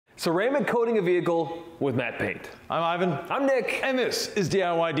Ceramic coating a vehicle with matte paint. I'm Ivan. I'm Nick. And this is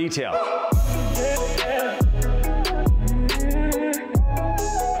DIY Detail.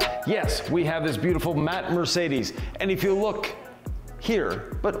 Yes, we have this beautiful matte Mercedes. And if you look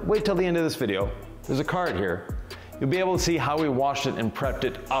here, but wait till the end of this video, there's a card here. You'll be able to see how we washed it and prepped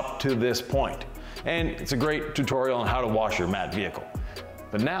it up to this point. And it's a great tutorial on how to wash your matte vehicle.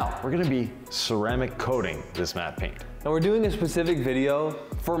 But now we're gonna be ceramic coating this matte paint. And we're doing a specific video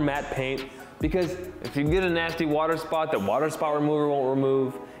for matte paint because if you get a nasty water spot, that water spot remover won't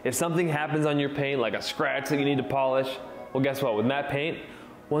remove. If something happens on your paint, like a scratch that you need to polish, well, guess what? With matte paint,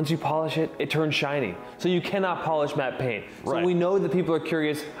 once you polish it, it turns shiny. So you cannot polish matte paint. Right. So we know that people are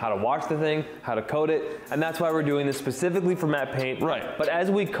curious how to wash the thing, how to coat it, and that's why we're doing this specifically for matte paint. Right. But as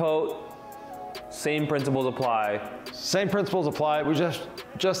we coat, same principles apply. Same principles apply. We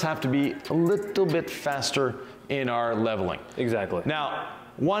just have to be a little bit faster in our leveling. Exactly. Now,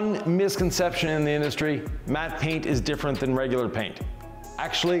 one misconception in the industry, matte paint is different than regular paint.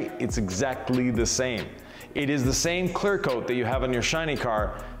 Actually, it's exactly the same. It is the same clear coat that you have on your shiny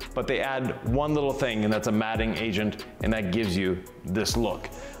car, but they add one little thing, and that's a matting agent, and that gives you this look.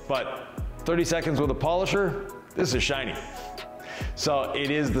 But 30 seconds with a polisher, this is shiny. So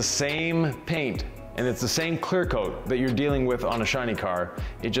it is the same paint, and it's the same clear coat that you're dealing with on a shiny car.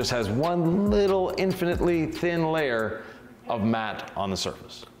 It just has one little infinitely thin layer of matte on the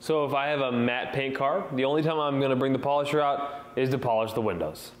surface. So if I have a matte paint car, the only time I'm gonna bring the polisher out is to polish the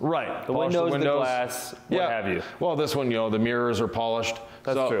windows. Right. The windows, the glass, what have you. Well, this one, you know, the mirrors are polished.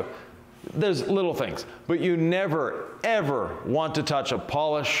 That's true. There's little things, but you never, ever want to touch a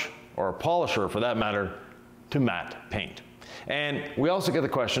polish, or a polisher for that matter, to matte paint. And we also get the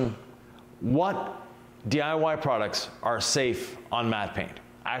question, what DIY products are safe on matte paint?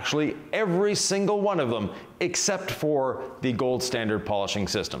 Actually, every single one of them, except for the gold standard polishing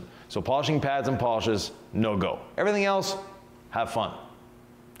system. So polishing pads and polishes, no go. Everything else, have fun.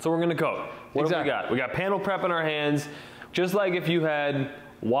 So we're gonna coat. What have we got? We got panel prep in our hands, just like if you had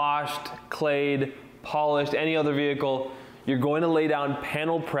washed, clayed, polished any other vehicle, you're going to lay down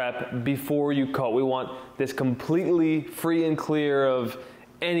panel prep before you coat. We want this completely free and clear of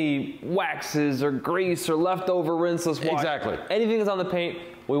any waxes or grease or leftover rinseless wash. Exactly. Anything that's on the paint,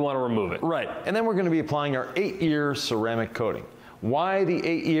 we want to remove it. Right, and then we're going to be applying our 8-year ceramic coating. Why the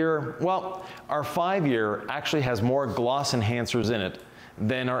 8-year? Well, our 5-year actually has more gloss enhancers in it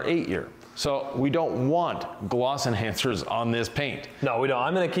than our 8-year. So we don't want gloss enhancers on this paint. No, we don't.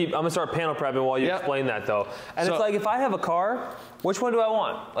 I'm gonna start panel prepping while you explain that though. And so, it's like if I have a car, which one do I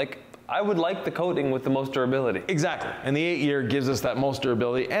want? Like, I would like the coating with the most durability. Exactly, and the 8-year gives us that most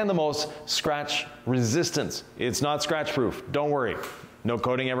durability and the most scratch resistance. It's not scratch proof, don't worry. No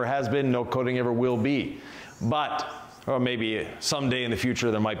coating ever has been, no coating ever will be. But, or maybe someday in the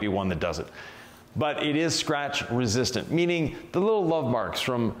future there might be one that does it. But it is scratch resistant, meaning the little love marks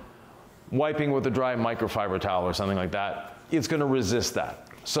from wiping with a dry microfiber towel or something like that, it's gonna resist that.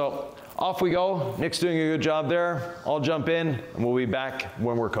 So off we go. Nick's doing a good job there. I'll jump in and we'll be back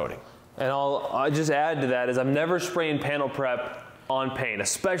when we're coating. And I'll just add to that is I'm never spraying panel prep on paint,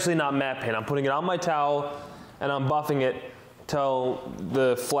 especially not matte paint. I'm putting it on my towel and I'm buffing it till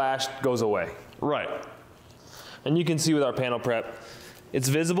the flash goes away. Right. And you can see with our panel prep, it's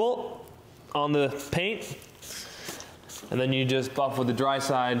visible on the paint, and then you just buff with the dry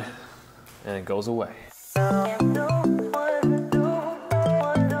side and it goes away.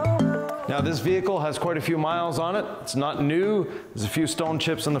 Now this vehicle has quite a few miles on it. It's not new. There's a few stone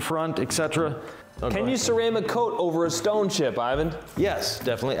chips in the front, etc. Can you ceramic coat over a stone chip, Ivan? Yes,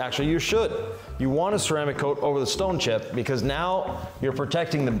 definitely. Actually, you should. You want a ceramic coat over the stone chip because now you're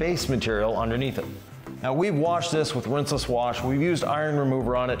protecting the base material underneath it. Now we've washed this with rinseless wash. We've used iron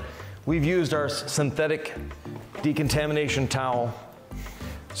remover on it. We've used our synthetic decontamination towel.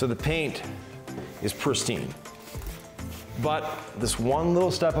 So the paint is pristine. But this one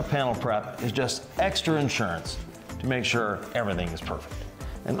little step of panel prep is just extra insurance to make sure everything is perfect.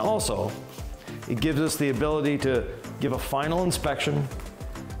 And also, it gives us the ability to give a final inspection,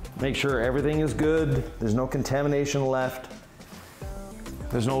 make sure everything is good, there's no contamination left,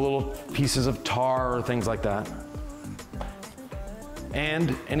 there's no little pieces of tar or things like that.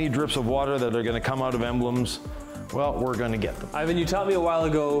 And any drips of water that are gonna come out of emblems, well, we're gonna get them. Ivan, you taught me a while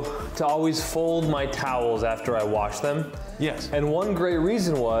ago to always fold my towels after I wash them. Yes. And one great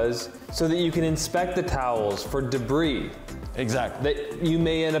reason was so that you can inspect the towels for debris. Exactly. That you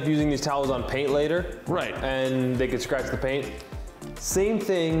may end up using these towels on paint later. Right. And they could scratch the paint. Same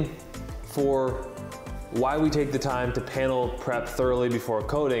thing for why we take the time to panel prep thoroughly before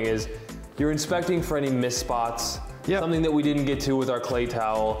coating is you're inspecting for any missed spots, Yep. Something that we didn't get to with our clay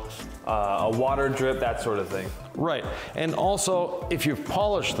towel, a water drip, that sort of thing. Right, and also if you've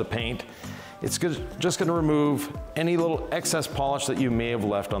polished the paint, it's just gonna remove any little excess polish that you may have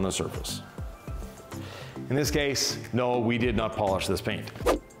left on the surface. In this case, no, we did not polish this paint.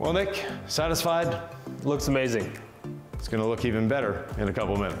 Well, Nick, satisfied? Looks amazing. It's gonna look even better in a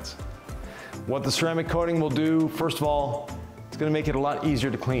couple minutes. What the ceramic coating will do, first of all, it's gonna make it a lot easier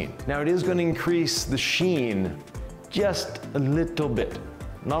to clean. Now it is gonna increase the sheen just a little bit.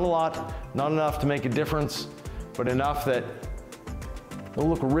 Not a lot, not enough to make a difference, but enough that it'll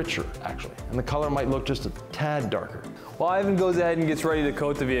look richer, actually. And the color might look just a tad darker. While Ivan goes ahead and gets ready to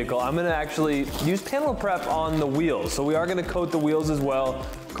coat the vehicle, I'm gonna actually use panel prep on the wheels. So we are gonna coat the wheels as well,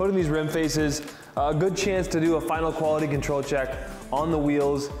 coating these rim faces. A good chance to do a final quality control check on the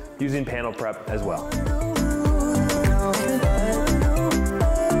wheels using panel prep as well.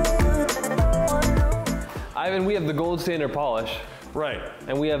 Ivan, we have the gold standard polish. Right.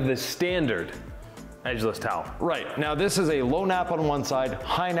 And we have the standard edgeless towel. Right, now this is a low nap on one side,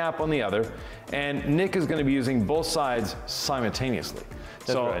 high nap on the other, and Nick is gonna be using both sides simultaneously.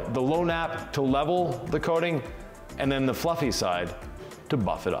 So right. the low nap to level the coating, and then the fluffy side to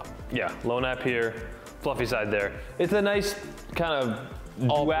buff it up. Yeah, low nap here, fluffy side there. It's a nice kind of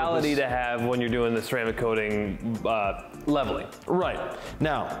duality to have when you're doing the ceramic coating leveling. Right,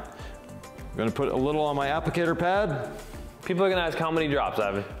 now, I'm gonna put a little on my applicator pad. People are gonna ask how many drops,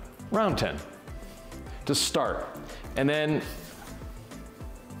 Ivan? Around 10 to start. And then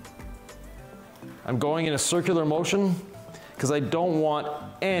I'm going in a circular motion because I don't want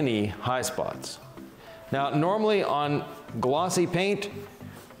any high spots. Now, normally on glossy paint,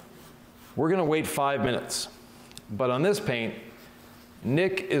 we're gonna wait 5 minutes. But on this paint,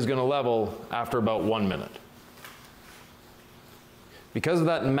 Nick is gonna level after about 1 minute. Because of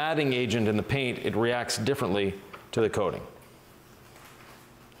that matting agent in the paint, it reacts differently to the coating.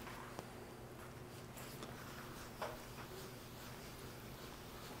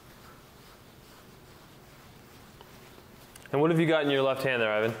 And what have you got in your left hand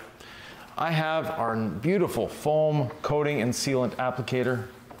there, Ivan? I have our beautiful foam coating and sealant applicator.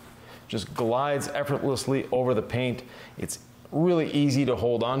 Just glides effortlessly over the paint. It's really easy to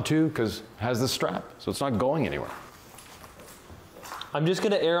hold on to because it has the strap, so it's not going anywhere. I'm just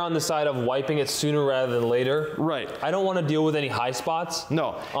gonna err on the side of wiping it sooner rather than later. Right. I don't wanna deal with any high spots.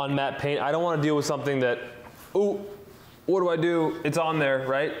 No. On matte paint. I don't wanna deal with something that, ooh, what do I do? It's on there,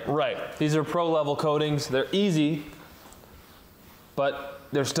 right? Right. These are pro level coatings. They're easy, but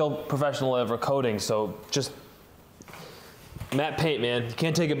they're still professional level coating, so just matte paint, man. You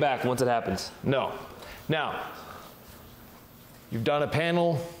can't take it back once it happens. No. Now, you've done a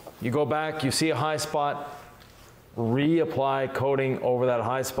panel, you go back, you see a high spot, reapply coating over that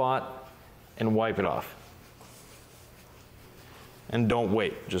high spot and wipe it off. And don't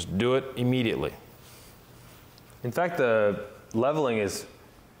wait, just do it immediately. In fact, the leveling is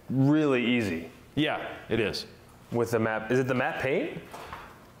really easy. Yeah, it is. With the matte, is it the matte paint?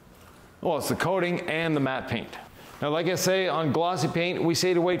 Well, it's the coating and the matte paint. Now, like I say, on glossy paint, we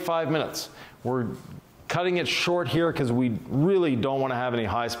say to wait 5 minutes. We're cutting it short here because we really don't want to have any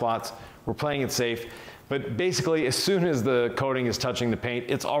high spots. We're playing it safe. But basically, as soon as the coating is touching the paint,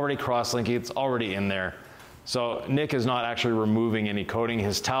 it's already cross-linking, it's already in there. So Nick is not actually removing any coating.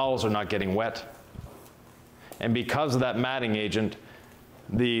 His towels are not getting wet. And because of that matting agent,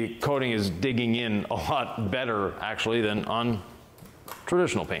 the coating is digging in a lot better, actually, than on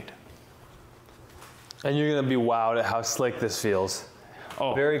traditional paint. And you're gonna be wowed at how slick this feels.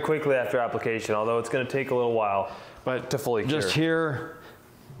 Oh. Very quickly after application, although it's gonna take a little while to fully cure. Just here,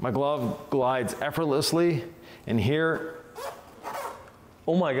 my glove glides effortlessly, and here.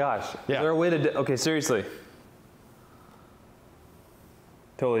 Oh my gosh. Yeah. Is there a way to, okay, seriously.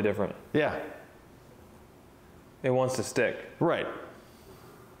 Totally different. Yeah. It wants to stick. Right.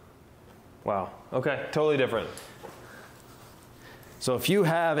 Wow, okay, totally different. So if you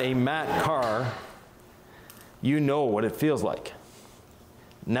have a matte car, you know what it feels like.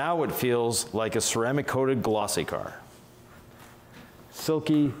 Now it feels like a ceramic coated glossy car.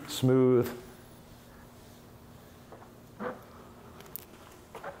 Silky, smooth.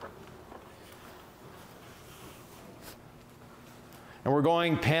 And we're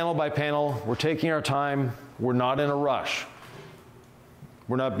going panel by panel. We're taking our time. We're not in a rush.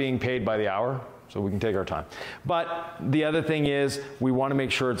 We're not being paid by the hour, so we can take our time. But the other thing is we want to make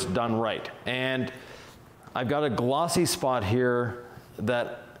sure it's done right. And I've got a glossy spot here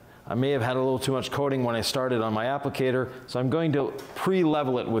that I may have had a little too much coating when I started on my applicator, so I'm going to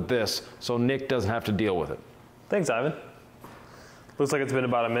pre-level it with this so Nick doesn't have to deal with it. Thanks, Ivan. Looks like it's been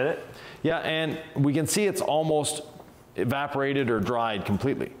about a minute. Yeah, and we can see it's almost evaporated or dried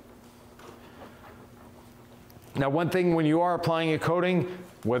completely. Now, one thing when you are applying a coating,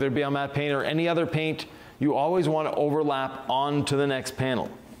 whether it be on matte paint or any other paint, you always want to overlap onto the next panel.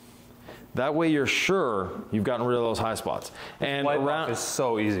 That way you're sure you've gotten rid of those high spots. And White is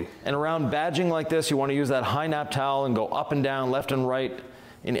so easy. And around badging like this, you want to use that high nap towel and go up and down, left and right,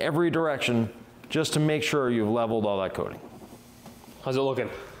 in every direction, just to make sure you've leveled all that coating. How's it looking?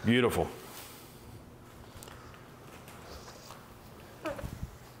 Beautiful.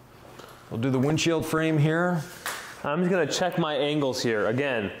 We'll do the windshield frame here. I'm just gonna check my angles here.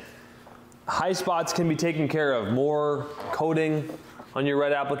 Again, high spots can be taken care of. More coating on your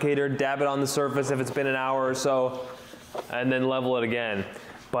red applicator, dab it on the surface if it's been an hour or so, and then level it again.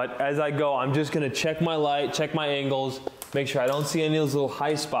 But as I go, I'm just gonna check my light, check my angles, make sure I don't see any of those little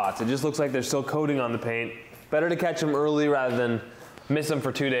high spots. It just looks like there's still coating on the paint. Better to catch them early rather than miss them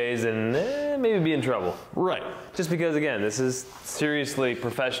for 2 days and maybe be in trouble. Right. Just because, again, this is seriously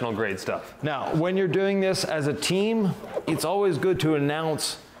professional grade stuff. Now, when you're doing this as a team, it's always good to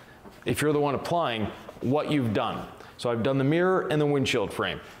announce, if you're the one applying, what you've done. So I've done the mirror and the windshield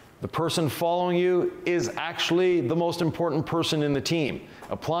frame. The person following you is actually the most important person in the team.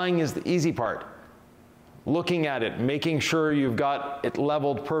 Applying is the easy part. Looking at it, making sure you've got it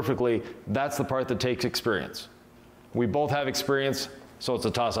leveled perfectly, that's the part that takes experience. We both have experience, so it's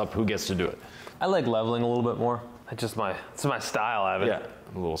a toss-up who gets to do it. I like leveling a little bit more. It's my style, I have it. Yeah,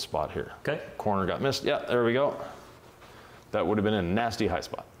 a little spot here. Okay. Corner got missed. Yeah, there we go. That would have been a nasty high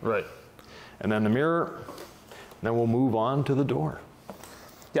spot. Right. And then the mirror, then we'll move on to the door.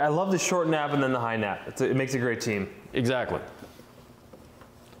 Yeah, I love the short nap and then the high nap. It makes a great team. Exactly.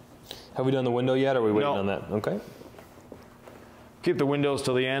 Have we done the window yet, or are we waiting on that? Okay. Keep the windows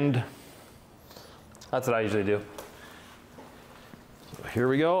till the end. That's what I usually do. So here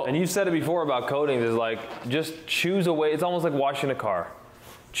we go. And you said it before about coatings, is like, just choose a way. It's almost like washing a car.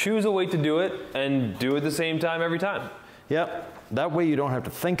 Choose a way to do it and do it at the same time every time. Yep. That way you don't have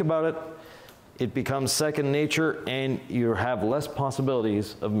to think about it. It becomes second nature and you have less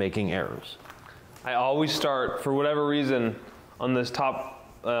possibilities of making errors. I always start, for whatever reason, on this top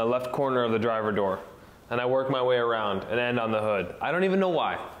left corner of the driver door. And I work my way around and end on the hood. I don't even know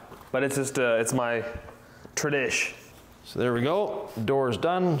why, but it's just, it's my tradition. So there we go. The door is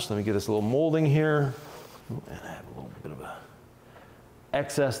done. So let me get this little molding here. And I have a little bit of a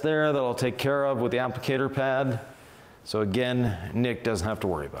excess there that I'll take care of with the applicator pad. So again, Nick doesn't have to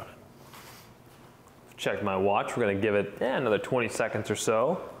worry about it. Check my watch. We're going to give it another 20 seconds or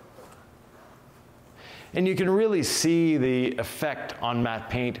so. And you can really see the effect on matte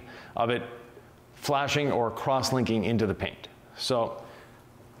paint of it flashing or cross-linking into the paint. So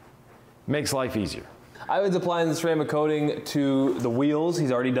makes life easier. I was applying the ceramic coating to the wheels.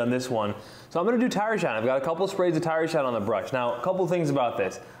 He's already done this one. So I'm going to do tire shine. I've got a couple sprays of tire shine on the brush. Now, a couple things about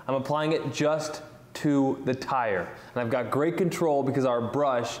this. I'm applying it just to the tire. And I've got great control because our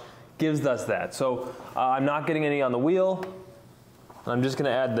brush gives us that. So I'm not getting any on the wheel. I'm just going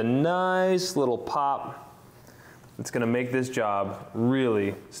to add the nice little pop that's going to make this job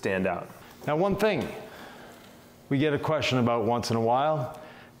really stand out. Now, one thing we get a question about once in a while,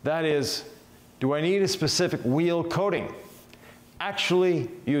 that is, do I need a specific wheel coating? Actually,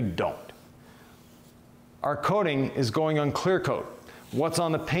 you don't. Our coating is going on clear coat. What's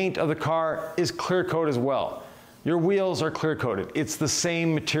on the paint of the car is clear coat as well. Your wheels are clear coated. It's the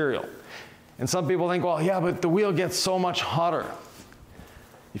same material. And some people think, well, yeah, but the wheel gets so much hotter.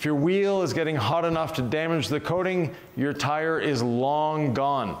 If your wheel is getting hot enough to damage the coating, your tire is long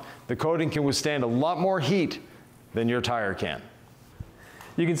gone. The coating can withstand a lot more heat than your tire can.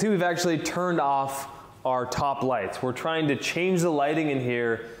 You can see we've actually turned off our top lights. We're trying to change the lighting in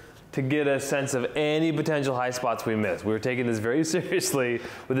here to get a sense of any potential high spots we missed. We were taking this very seriously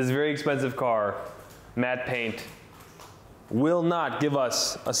with this very expensive car. Matte paint will not give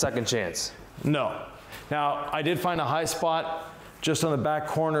us a second chance. No. Now, I did find a high spot just on the back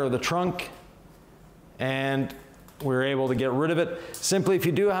corner of the trunk, and we were able to get rid of it. Simply, if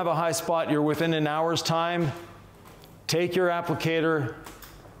you do have a high spot, you're within an hour's time, take your applicator,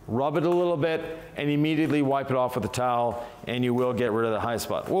 rub it a little bit, and immediately wipe it off with a towel, and you will get rid of the high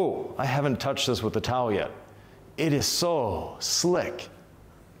spot. Whoa, I haven't touched this with the towel yet. It is so slick.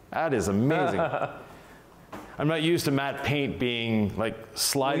 That is amazing. I'm not used to matte paint being like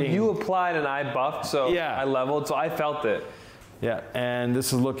sliding. Well, you applied and I buffed, so yeah. I leveled, so I felt it. Yeah, and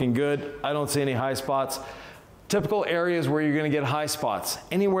this is looking good. I don't see any high spots. Typical areas where you're gonna get high spots,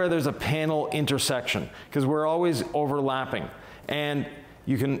 anywhere there's a panel intersection, because we're always overlapping. And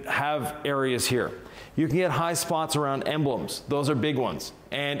you can have areas here. You can get high spots around emblems. Those are big ones.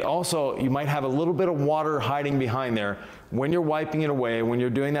 And also, you might have a little bit of water hiding behind there. When you're wiping it away, when you're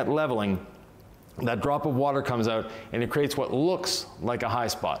doing that leveling, that drop of water comes out and it creates what looks like a high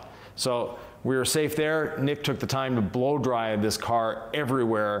spot. So we were safe there. Nick took the time to blow dry this car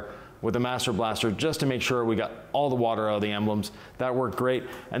everywhere with a Master Blaster just to make sure we got all the water out of the emblems. That worked great.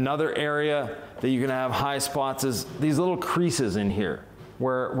 Another area that you can have high spots is these little creases in here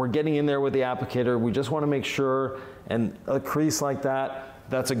where we're getting in there with the applicator. We just want to make sure, and a crease like that,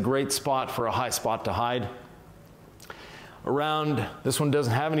 that's a great spot for a high spot to hide. Around, this one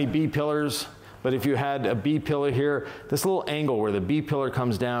doesn't have any B pillars, but if you had a B pillar here, this little angle where the B pillar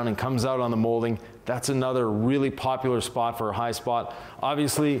comes down and comes out on the molding, that's another really popular spot for a high spot.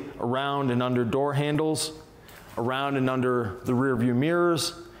 Obviously, around and under door handles, around and under the rear view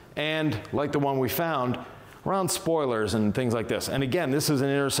mirrors, and like the one we found, around spoilers and things like this. And again, this is an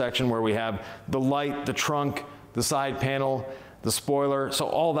intersection where we have the light, the trunk, the side panel, the spoiler, so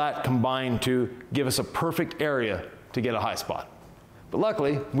all that combined to give us a perfect area to get a high spot. But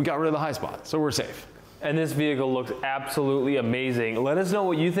luckily, we got rid of the high spot, so we're safe. And this vehicle looks absolutely amazing. Let us know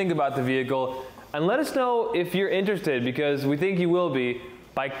what you think about the vehicle, and let us know if you're interested, because we think you will be,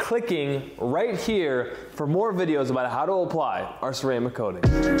 by clicking right here for more videos about how to apply our ceramic coating.